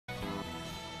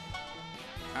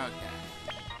Okay.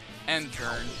 End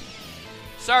turn.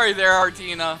 Sorry there,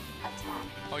 Artina.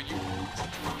 Oh, you.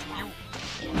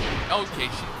 Okay,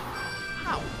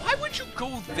 how? Why would you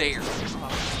go there?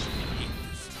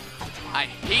 I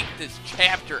hate this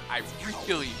chapter. I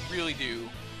really, really do.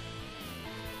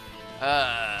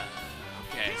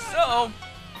 Okay, so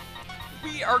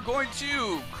we are going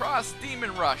to cross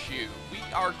Demon Rush you. We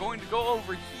are going to go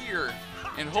over here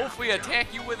and hopefully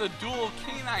attack you with a dual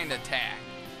canine attack.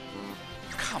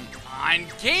 Come on,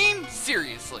 game?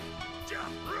 Seriously.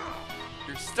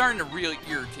 You're starting to really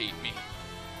irritate me.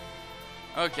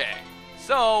 Okay,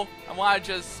 so I want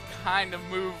to just kind of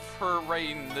move her right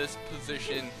in this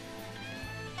position.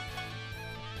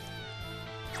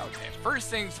 Okay, first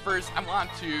things first, I want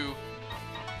to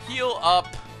heal up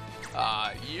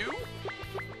you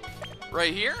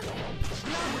right here.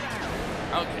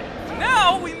 Okay,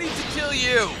 now we need to kill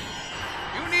you.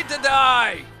 You need to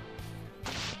die.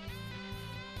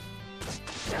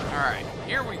 Alright,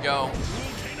 here we go.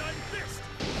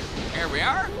 Here we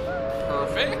are.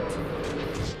 Perfect.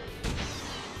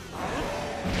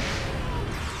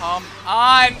 Come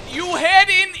on. You had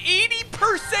an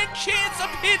 80% chance of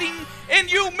hitting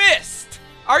and you missed.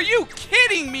 Are you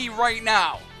kidding me right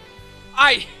now?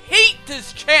 I hate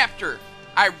this chapter.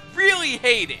 I really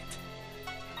hate it.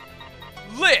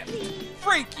 Lift.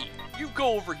 Frankie, you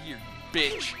go over here, you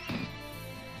bitch.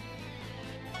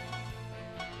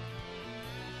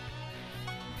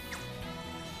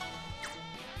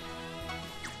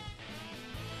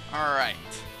 Alright.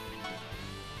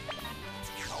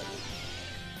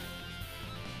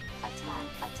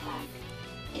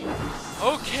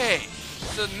 Okay,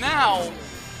 so now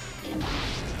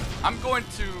I'm going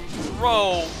to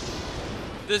throw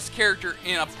this character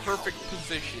in a perfect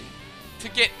position to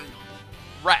get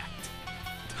wrecked.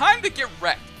 Time to get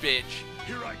wrecked, bitch.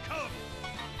 Here I come.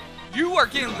 You are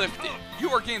getting lifted. You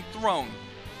are getting thrown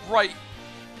right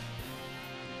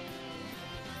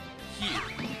here.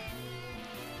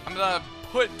 I'm gonna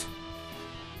put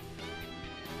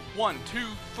 1, 2,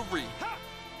 3.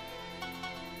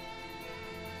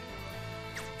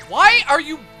 Why are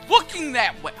you looking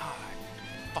that way? Oh,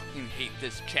 I fucking hate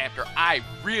this chapter. I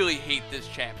really hate this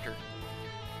chapter.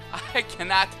 I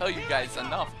cannot tell you guys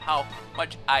enough how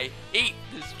much I hate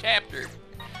this chapter.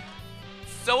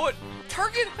 So,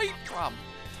 target height problem.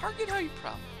 Target height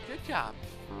problem. Good job.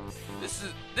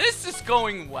 This is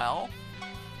going well.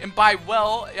 And by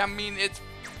well, I mean it's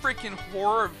freaking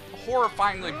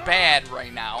horrifyingly bad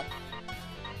right now.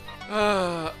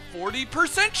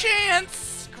 40%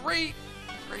 chance. Great.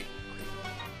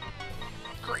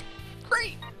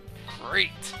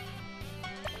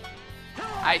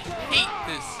 I hate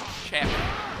this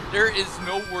chapter. There is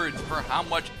no words for how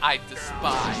much I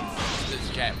despise this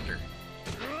chapter.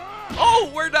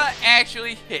 Oh, we're not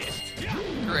actually hit.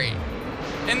 Great.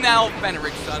 And now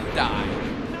Fenric's gonna die.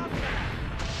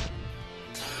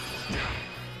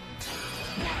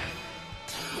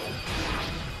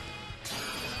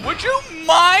 Would you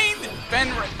mind?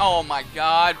 Fenric. Oh my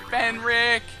god,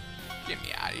 Fenric. Get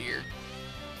me out of here.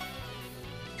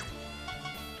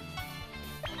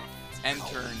 End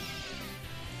turn.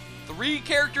 3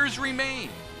 characters remain.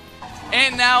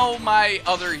 And now my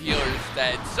other healer's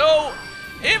dead. So,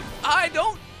 if I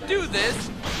don't do this,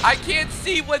 I can't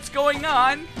see what's going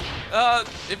on.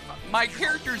 If my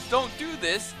characters don't do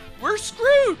this, we're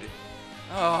screwed.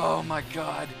 Oh my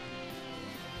god.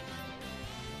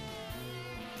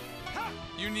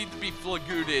 You need to be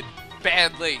flagooted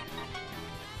badly.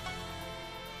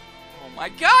 Oh my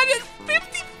god, it's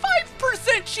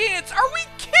 55% chance! Are we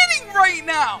kidding right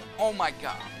now? Oh my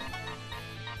god.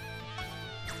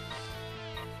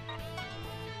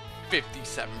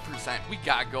 57%. We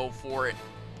gotta go for it.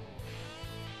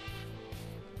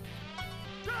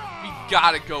 We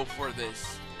gotta go for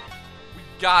this. We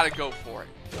gotta go for it.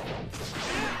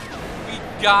 We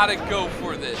gotta go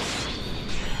for this.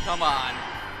 Come on.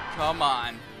 Come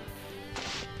on.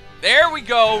 There we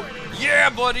go. Yeah,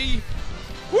 buddy.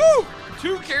 Woo!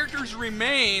 2 characters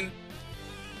remain.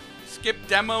 Skip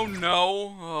demo,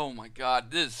 no. Oh my god,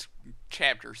 this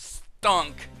chapter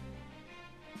stunk.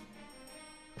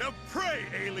 Now pray,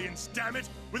 aliens, damn it!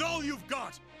 With all you've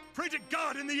got! Pray to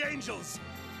God and the angels!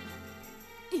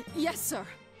 Yes, sir.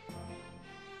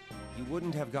 You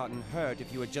wouldn't have gotten hurt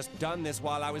if you had just done this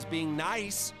while I was being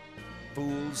nice.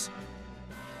 Fools.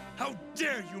 How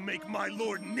dare you make my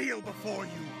lord kneel before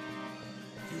you!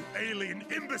 You alien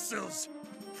imbeciles!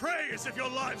 Pray as if your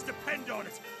lives depend on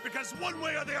it, because one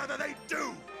way or the other they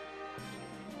do!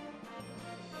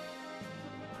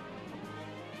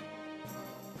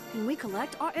 Can we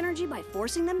collect our energy by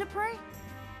forcing them to pray?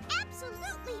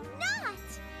 Absolutely not!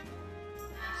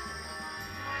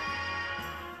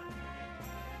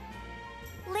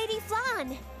 on!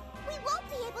 We won't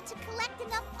be able to collect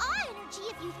enough awe energy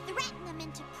if you threaten them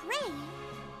into praying.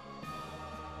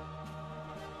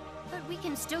 But we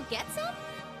can still get some?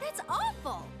 That's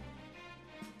awful!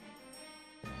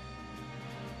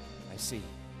 I see.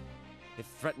 If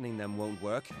threatening them won't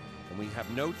work, then we have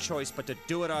no choice but to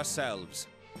do it ourselves.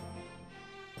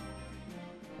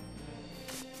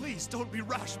 Please don't be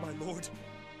rash, my lord.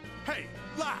 Hey,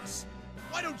 lass!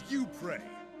 Why don't you pray?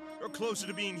 You're closer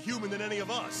to being human than any of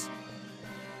us.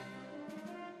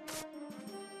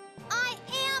 I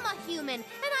am a human, and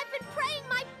I've been praying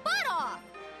my butt off!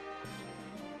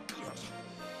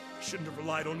 I shouldn't have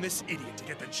relied on this idiot to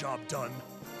get the job done.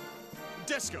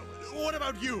 Disco, what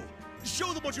about you?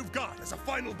 Show them what you've got as a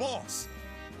final boss.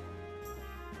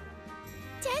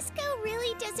 Desco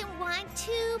really doesn't want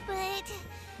to, but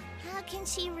how can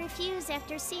she refuse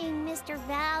after seeing Mr.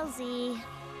 Valsey?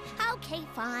 Okay,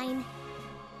 fine.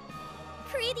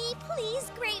 Pretty please,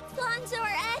 Great Flonzor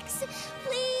X,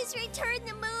 please return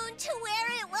the moon to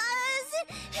where it was.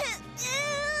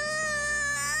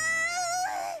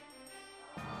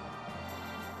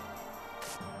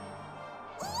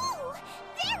 Ooh,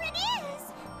 there it is!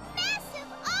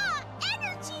 Massive awe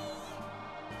energy!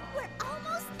 We're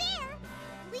almost there.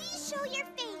 Please show your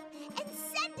faith and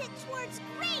send it towards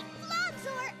Great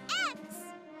Flonzor X!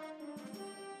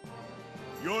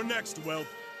 You're next, whelp.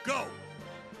 Go!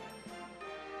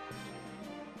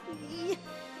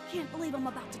 Can't believe I'm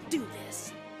about to do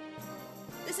this.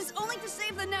 This is only to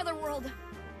save the Netherworld.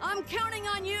 I'm counting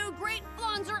on you, Great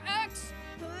Flonzor X!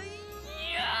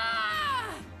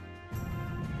 Yeah!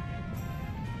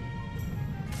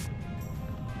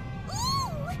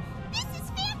 Ooh! This is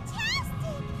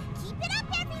fantastic! Keep it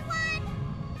up, everyone!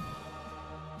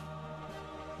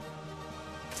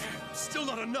 Damn, still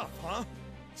not enough, huh?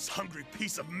 This hungry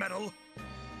piece of metal.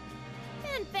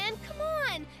 Fan, come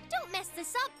on! Don't mess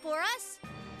this up for us!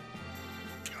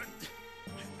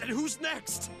 And who's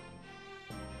next?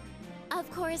 Of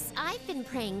course, I've been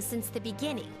praying since the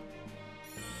beginning.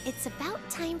 It's about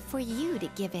time for you to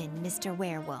give in, Mr.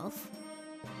 Werewolf.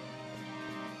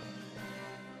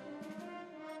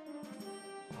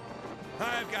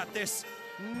 I've got this.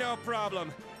 No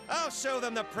problem. I'll show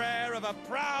them the prayer of a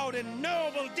proud and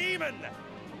noble demon!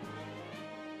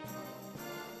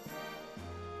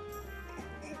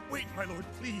 Wait, my lord,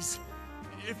 please.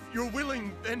 If you're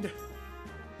willing, then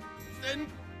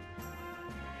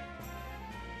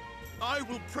I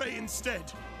will pray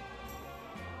instead.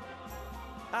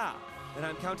 Ah, then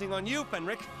I'm counting on you,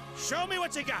 Fenric. Show me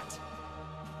what you got!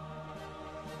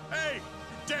 Hey, you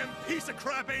damn piece of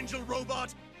crap angel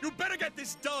robot! You better get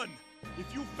this done!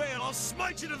 If you fail, I'll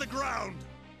smite you to the ground!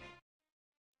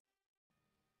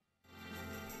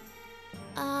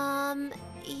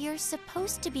 You're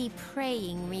supposed to be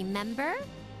praying, remember?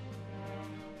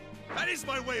 That is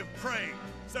my way of praying.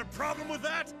 Is there a problem with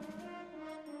that?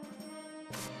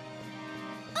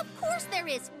 Of course there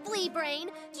is, Flea Brain!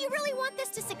 Do you really want this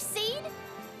to succeed?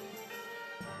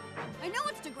 I know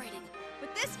it's degrading,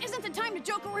 but this isn't the time to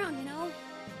joke around, you know?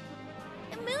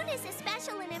 The moon is a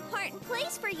special and important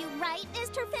place for you, right,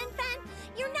 Mr. Finfen?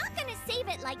 You're not gonna save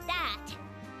it like that.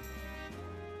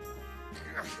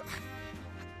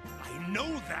 I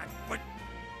know that, but...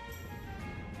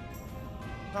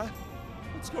 Huh?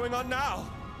 What's going on now?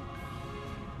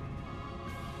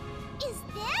 Is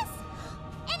this?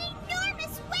 An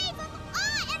enormous wave of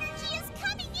awe energy is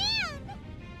coming in!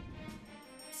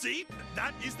 See?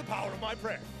 That is the power of my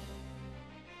prayer.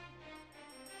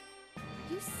 Are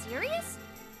you serious?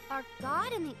 Are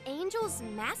God and the angels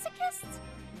masochists?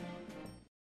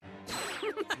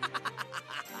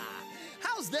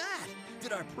 How's that?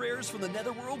 Did our prayers from the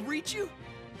Netherworld reach you?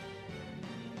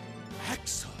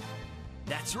 Axel.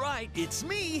 That's right, it's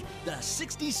me, the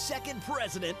 62nd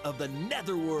president of the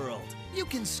Netherworld. You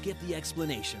can skip the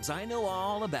explanations, I know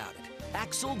all about it.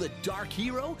 Axel, the Dark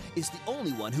Hero, is the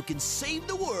only one who can save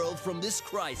the world from this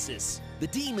crisis. The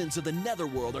demons of the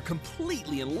Netherworld are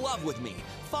completely in love with me,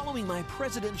 following my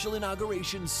presidential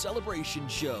inauguration celebration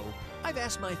show. I've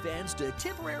asked my fans to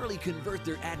temporarily convert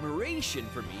their admiration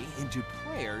for me into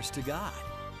prayers to God.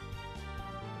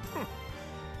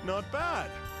 Not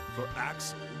bad for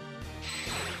Axel.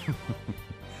 It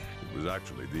was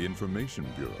actually the Information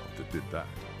Bureau that did that.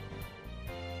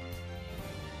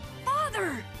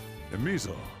 Father!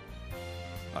 Emizo,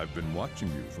 I've been watching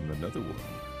you from the Netherworld.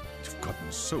 You've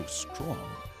gotten so strong.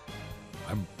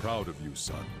 I'm proud of you,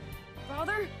 son.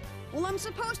 Father? Well, I'm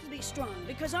supposed to be strong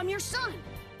because I'm your son.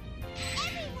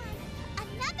 Everyone!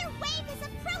 Another wave is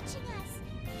approaching us!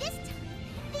 This time,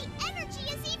 the energy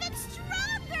is even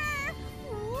stronger!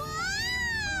 Whoa!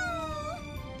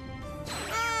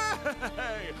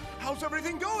 Hey, how's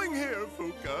everything going here,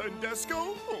 Fuka and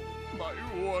Desco? Oh, my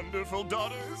wonderful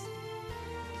daughters.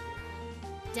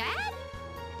 Dad?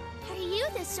 Are you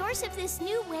the source of this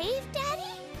new wave, Daddy?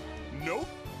 Nope,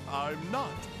 I'm not.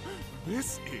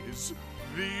 This is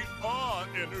the awe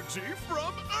energy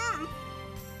from Earth.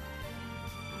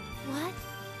 What?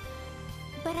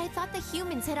 But I thought the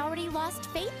humans had already lost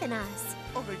faith in us.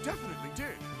 Oh, they definitely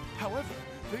did. However,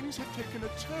 things have taken a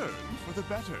turn for the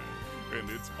better. And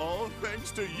it's all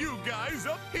thanks to you guys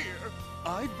up here.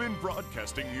 I've been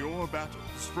broadcasting your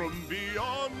battles from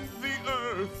beyond the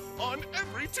Earth on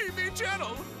every TV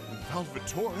channel.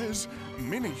 Valvatores,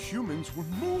 many humans were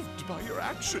moved by your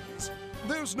actions.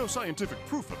 There's no scientific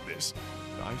proof of this,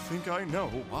 but I think I know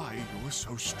why you're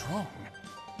so strong.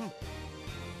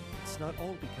 It's not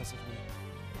all because of me.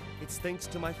 It's thanks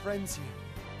to my friends here.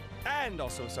 And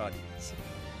also Sardines.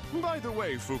 By the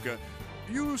way, Fuka,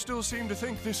 you still seem to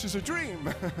think this is a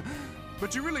dream.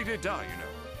 But you really did die, you know.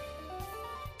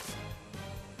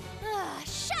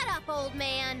 Shut up, old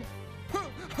man.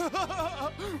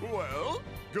 Well,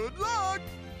 good luck!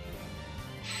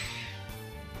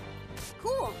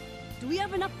 Cool. Do we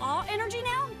have enough awe energy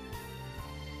now?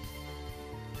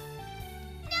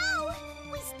 No!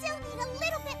 We still need a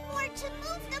little bit more to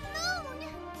move the moon!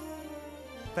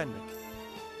 Fenric,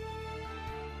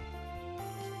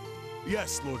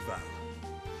 Yes, Lord Val.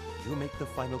 you make the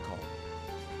final call.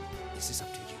 This is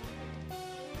up to you.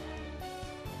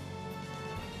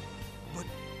 But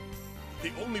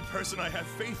the only person I have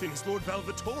faith in is Lord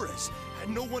Valvatores,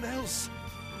 and no one else.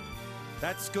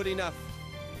 That's good enough.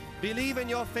 Believe in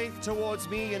your faith towards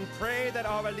me and pray that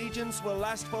our allegiance will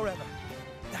last forever.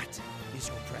 That is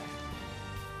your prayer.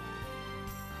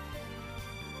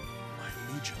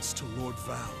 My allegiance to Lord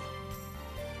Val.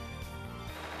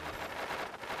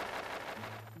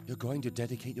 You're going to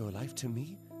dedicate your life to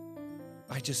me?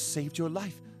 I just saved your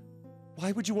life.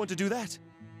 Why would you want to do that?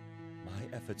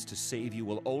 My efforts to save you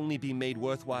will only be made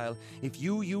worthwhile if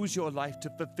you use your life to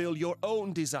fulfill your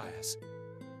own desires.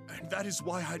 And that is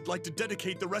why I'd like to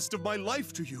dedicate the rest of my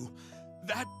life to you.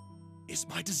 That is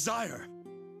my desire.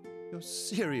 You're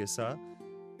serious, huh?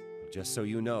 Just so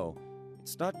you know,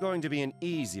 it's not going to be an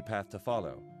easy path to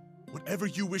follow. Whatever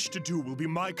you wish to do will be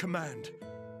my command.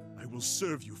 I will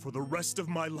serve you for the rest of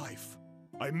my life.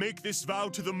 I make this vow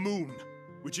to the moon,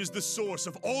 which is the source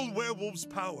of all werewolves'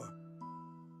 power.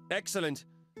 Excellent.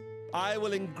 I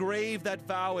will engrave that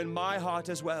vow in my heart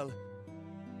as well.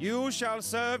 You shall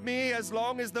serve me as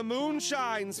long as the moon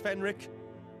shines, Fenric.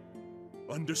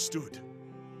 Understood.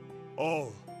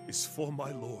 All is for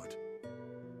my lord.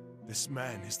 This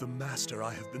man is the master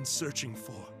I have been searching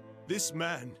for. This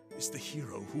man is the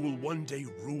hero who will one day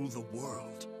rule the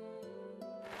world.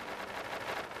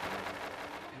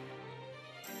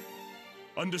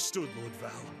 Understood, Lord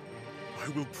Val. I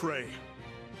will pray.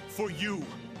 For you,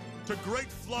 to Great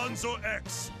Flonzor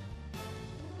X.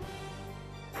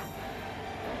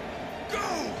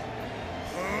 Go!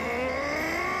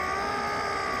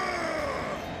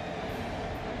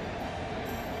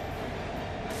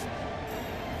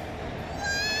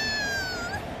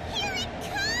 Here it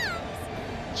comes!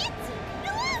 It's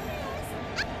enormous!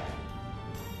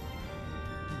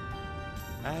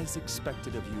 As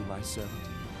expected of you, my servant.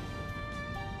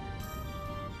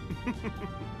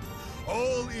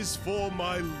 All is for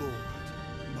my lord,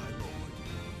 my lord.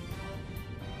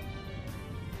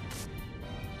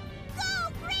 Go,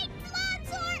 Great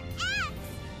Flonzor X!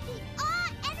 The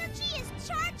awe energy is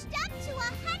charged up to 120%!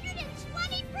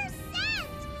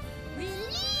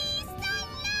 Release the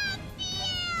love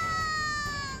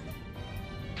field!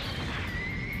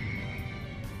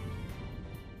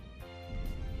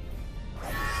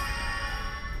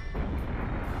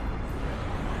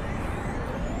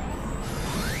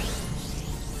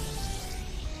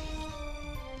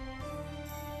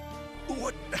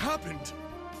 What happened?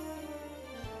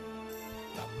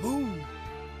 The moon!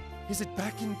 Is it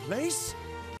back in place?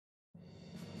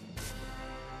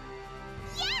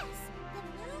 Yes! The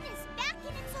moon is back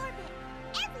in its orbit!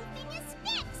 Everything is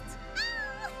fixed! Oh!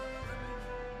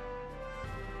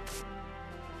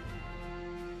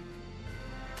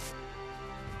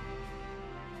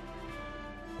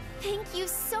 Thank you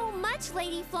so much,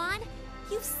 Lady Flan!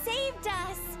 You've saved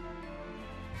us!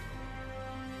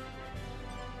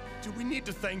 Do we need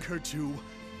to thank her too?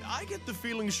 I get the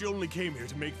feeling she only came here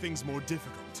to make things more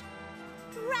difficult.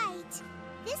 Right.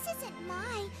 This isn't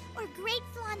my or Great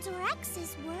Flonzor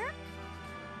X's work.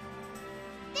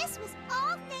 This was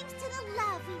all thanks to the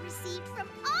love we received from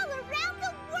all around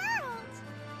the world.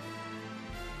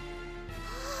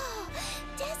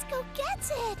 Desco gets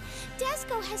it.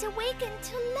 Desco has awakened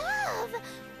to love.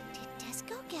 Did Desco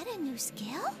go get a new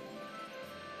skill?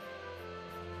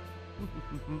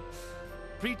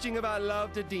 Preaching about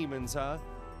love to demons, huh?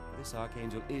 This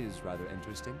archangel is rather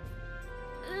interesting.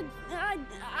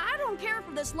 I don't care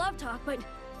for this love talk, but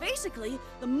basically,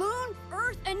 the moon,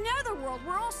 Earth, and Netherworld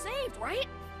were all saved, right?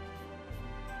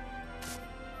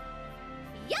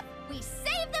 Yep, we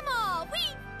saved them all! We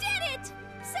did it!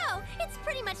 So, it's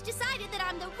pretty much decided that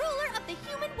I'm the ruler of the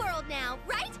human world now,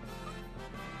 right?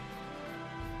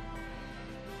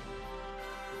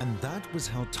 And that was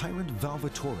how Tyrant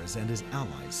Valvatores and his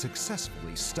allies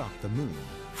successfully stopped the moon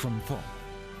from falling.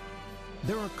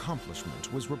 Their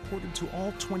accomplishment was reported to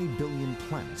all 20 billion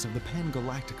planets of the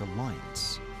Pangalactic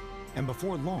Alliance. And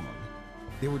before long,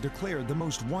 they were declared the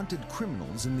most wanted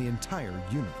criminals in the entire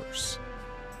universe.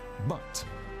 But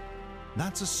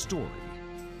that's a story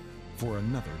for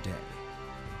another day.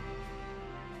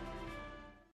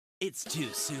 It's too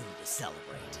soon to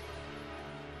celebrate.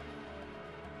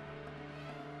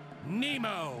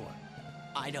 Nemo!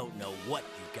 I don't know what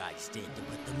you guys did to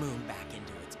put the moon back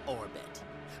into its orbit,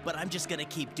 but I'm just gonna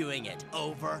keep doing it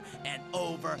over and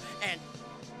over and...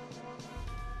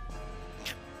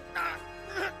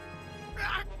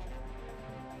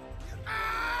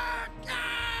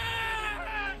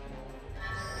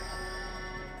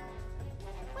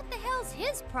 What the hell's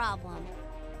his problem?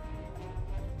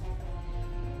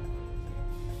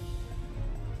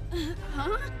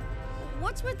 Huh?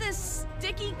 What's with this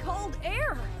sticky, cold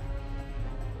air?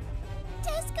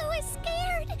 Disco is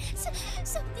scared!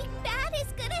 Something bad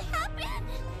is gonna happen!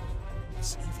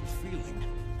 This evil feeling.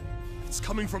 It's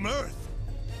coming from Earth.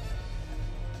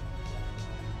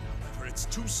 However, it's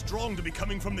too strong to be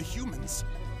coming from the humans.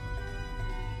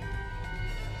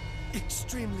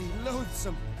 Extremely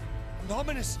loathsome and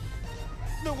ominous.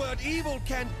 The word evil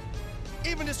can't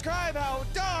even describe how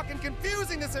dark and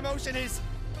confusing this emotion is.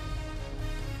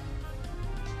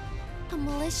 A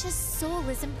malicious soul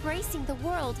is embracing the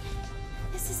world.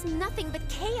 This is nothing but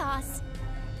chaos.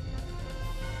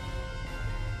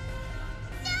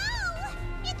 No!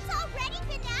 It's already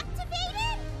been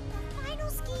activated! The final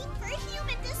scheme for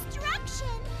human destruction!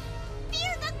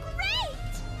 Fear the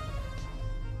Great!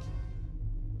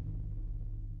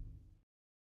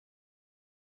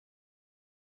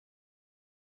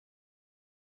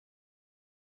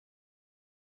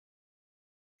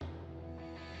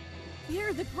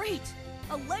 Fear the Great,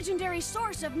 a legendary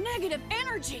source of negative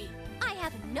energy. I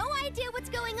have no idea what's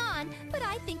going on, but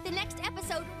I think the next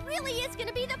episode really is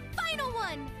gonna be the final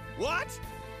one! What?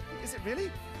 Is it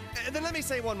really? Then let me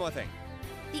say one more thing.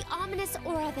 The ominous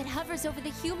aura that hovers over the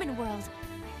human world.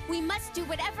 We must do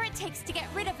whatever it takes to get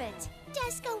rid of it.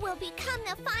 Disco will become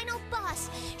the final boss.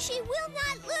 She will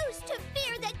not lose to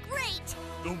Fear the Great.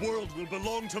 The world will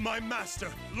belong to my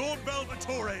master, Lord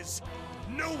Valvatores.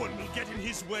 No one will get in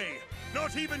his way,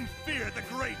 not even Fear the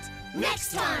Great.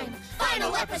 Next time,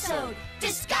 final episode,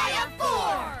 Disgaea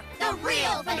 4, the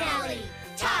real finale.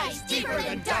 Ties deeper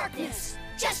than darkness.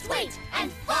 Just wait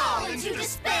and fall into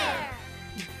despair.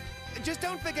 Just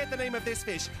don't forget the name of this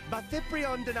fish,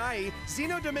 Bathyprion denai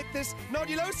Xenodomictus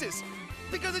nodulosis,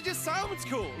 because it just sounds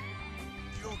cool.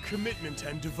 Your commitment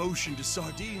and devotion to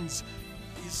sardines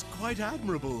is quite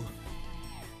admirable.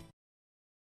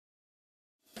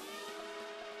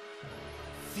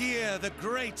 Fear the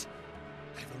Great.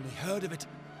 I've only heard of it,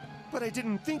 but I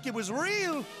didn't think it was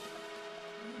real.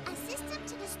 A system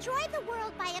to destroy the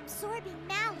world by absorbing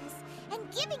malice and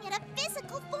giving it a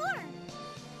physical form.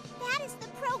 That is the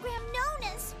program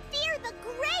known as Fear the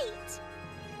Great.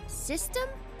 System?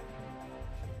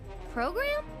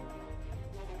 Program?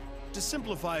 To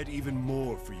simplify it even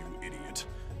more for you, idiot,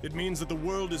 it means that the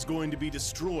world is going to be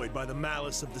destroyed by the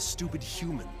malice of the stupid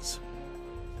humans.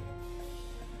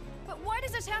 But why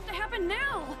does this have to happen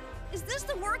now? Is this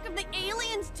the work of the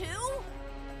aliens too?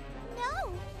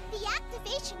 No. The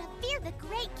activation of Fear the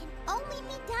Great can only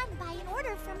be done by an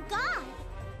order from God.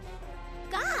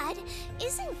 God?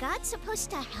 Isn't God supposed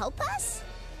to help us?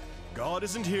 God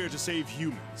isn't here to save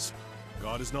humans.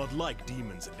 God is not like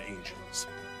demons and angels.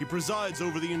 He presides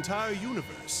over the entire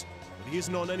universe, but he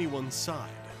isn't on anyone's side.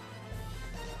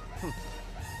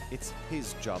 It's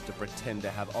his job to pretend to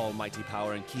have almighty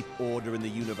power and keep order in the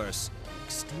universe.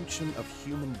 Extinction of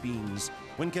human beings,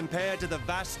 when compared to the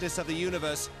vastness of the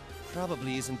universe,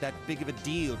 probably isn't that big of a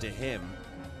deal to him.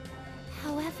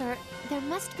 However, there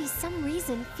must be some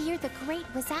reason Fear the Great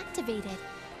was activated.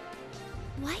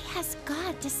 Why has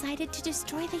God decided to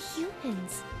destroy the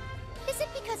humans? Is it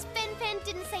because Fen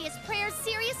didn't say his prayers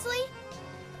seriously?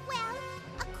 Well,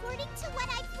 according to what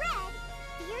I've read,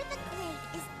 Fear the Great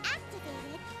is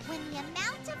activated when the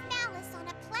amount of malice on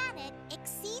a planet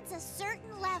exceeds a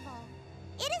certain level.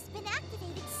 It has been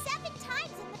activated 7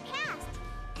 times in the past,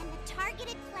 and the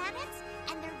targeted planets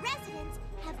and their residents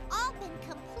have all been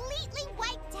completely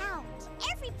wiped out.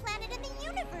 Every planet in the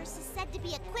universe is said to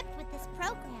be equipped with this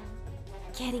program.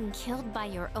 Getting killed by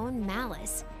your own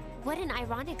malice. What an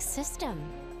ironic system.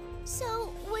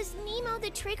 So, was Nemo the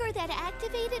trigger that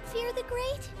activated Fear the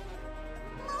Great?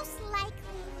 Most likely,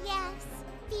 yes.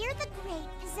 Fear the Great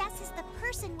possesses the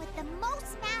person with the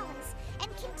most malice and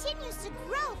continues to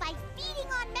grow by feeding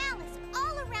on malice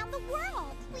all around the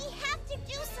world. We have to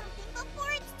do something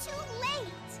before it's too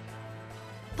late.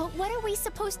 But what are we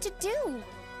supposed to do?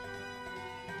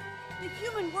 The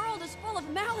human world is full of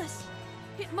malice.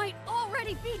 It might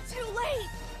already be too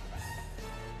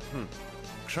late.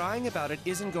 Crying about it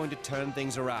isn't going to turn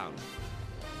things around.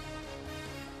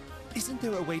 Isn't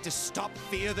there a way to stop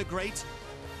Fear the Great?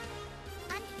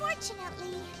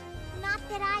 Unfortunately, not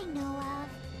that I know of.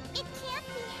 It can't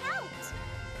be helped.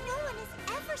 No one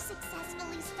has ever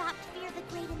successfully stopped Fear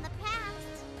the Great in the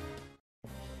past.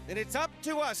 Then it's up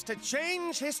to us to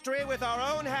change history with our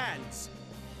own hands.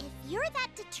 If you're that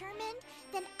determined,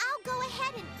 then I'll go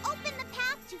ahead and open the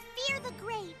path to Fear the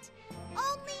Great.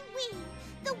 Only we,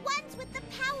 the ones with the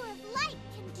power of light,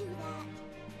 can do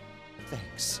that.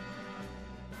 Thanks.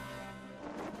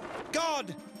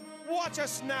 God, watch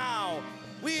us now!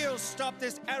 We'll stop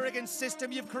this arrogant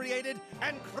system you've created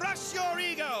and crush your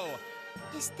ego!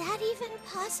 Is that even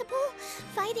possible?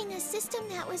 Fighting a system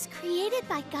that was created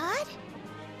by God?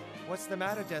 What's the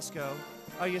matter, Disco?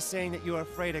 Are you saying that you're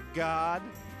afraid of God?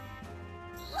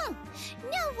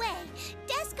 No way!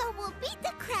 Disco will beat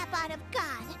the crap out of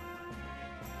God!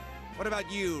 What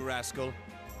about you, rascal?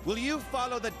 Will you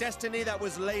follow the destiny that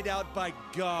was laid out by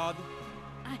God?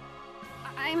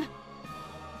 I'm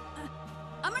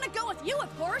gonna go with you,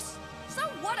 of course. So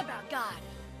what about God?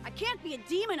 I can't be a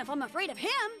demon if I'm afraid of him.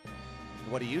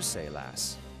 What do you say,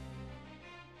 lass?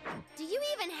 Do you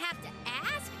even have to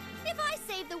ask? If I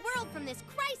save the world from this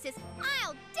crisis,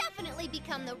 I'll definitely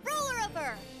become the ruler of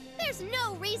Earth. There's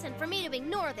no reason for me to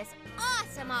ignore this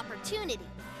awesome opportunity.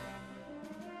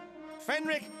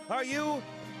 Fenric, are you?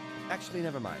 Actually,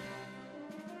 never mind.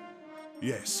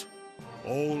 Yes,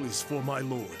 all is for my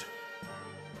lord.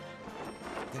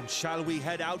 Then shall we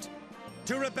head out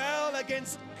to rebel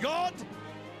against God?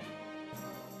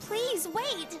 Please,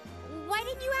 wait! Why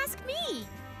didn't you ask me?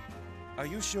 Are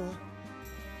you sure?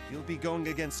 You'll be going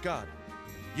against God.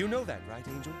 You know that, right,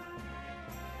 Angel?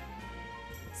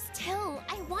 Still,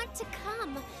 I want to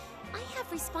come. I have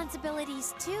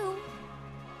responsibilities too.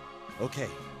 Okay.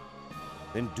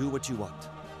 Then do what you want.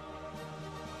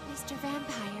 Mr.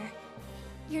 Vampire,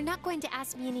 you're not going to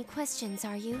ask me any questions,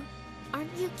 are you?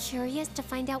 Aren't you curious to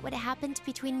find out what happened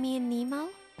between me and Nemo?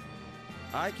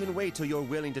 I can wait till you're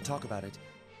willing to talk about it.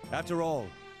 After all,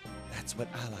 that's what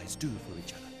allies do for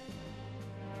each other.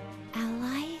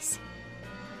 Allies?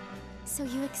 So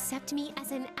you accept me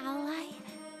as an ally?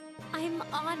 I'm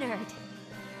honored.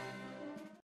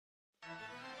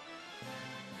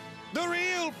 The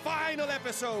real final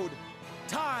episode!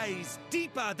 Ties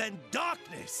deeper than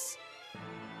darkness!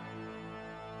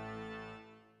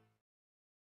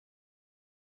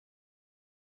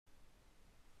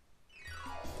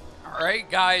 Alright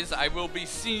guys, I will be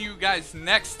seeing you guys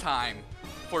next time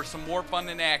for some more fun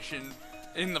and action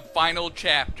in the final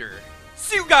chapter.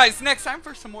 See you guys next time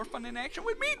for some more fun and action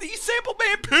with me, the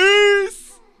Sampleman. Peace!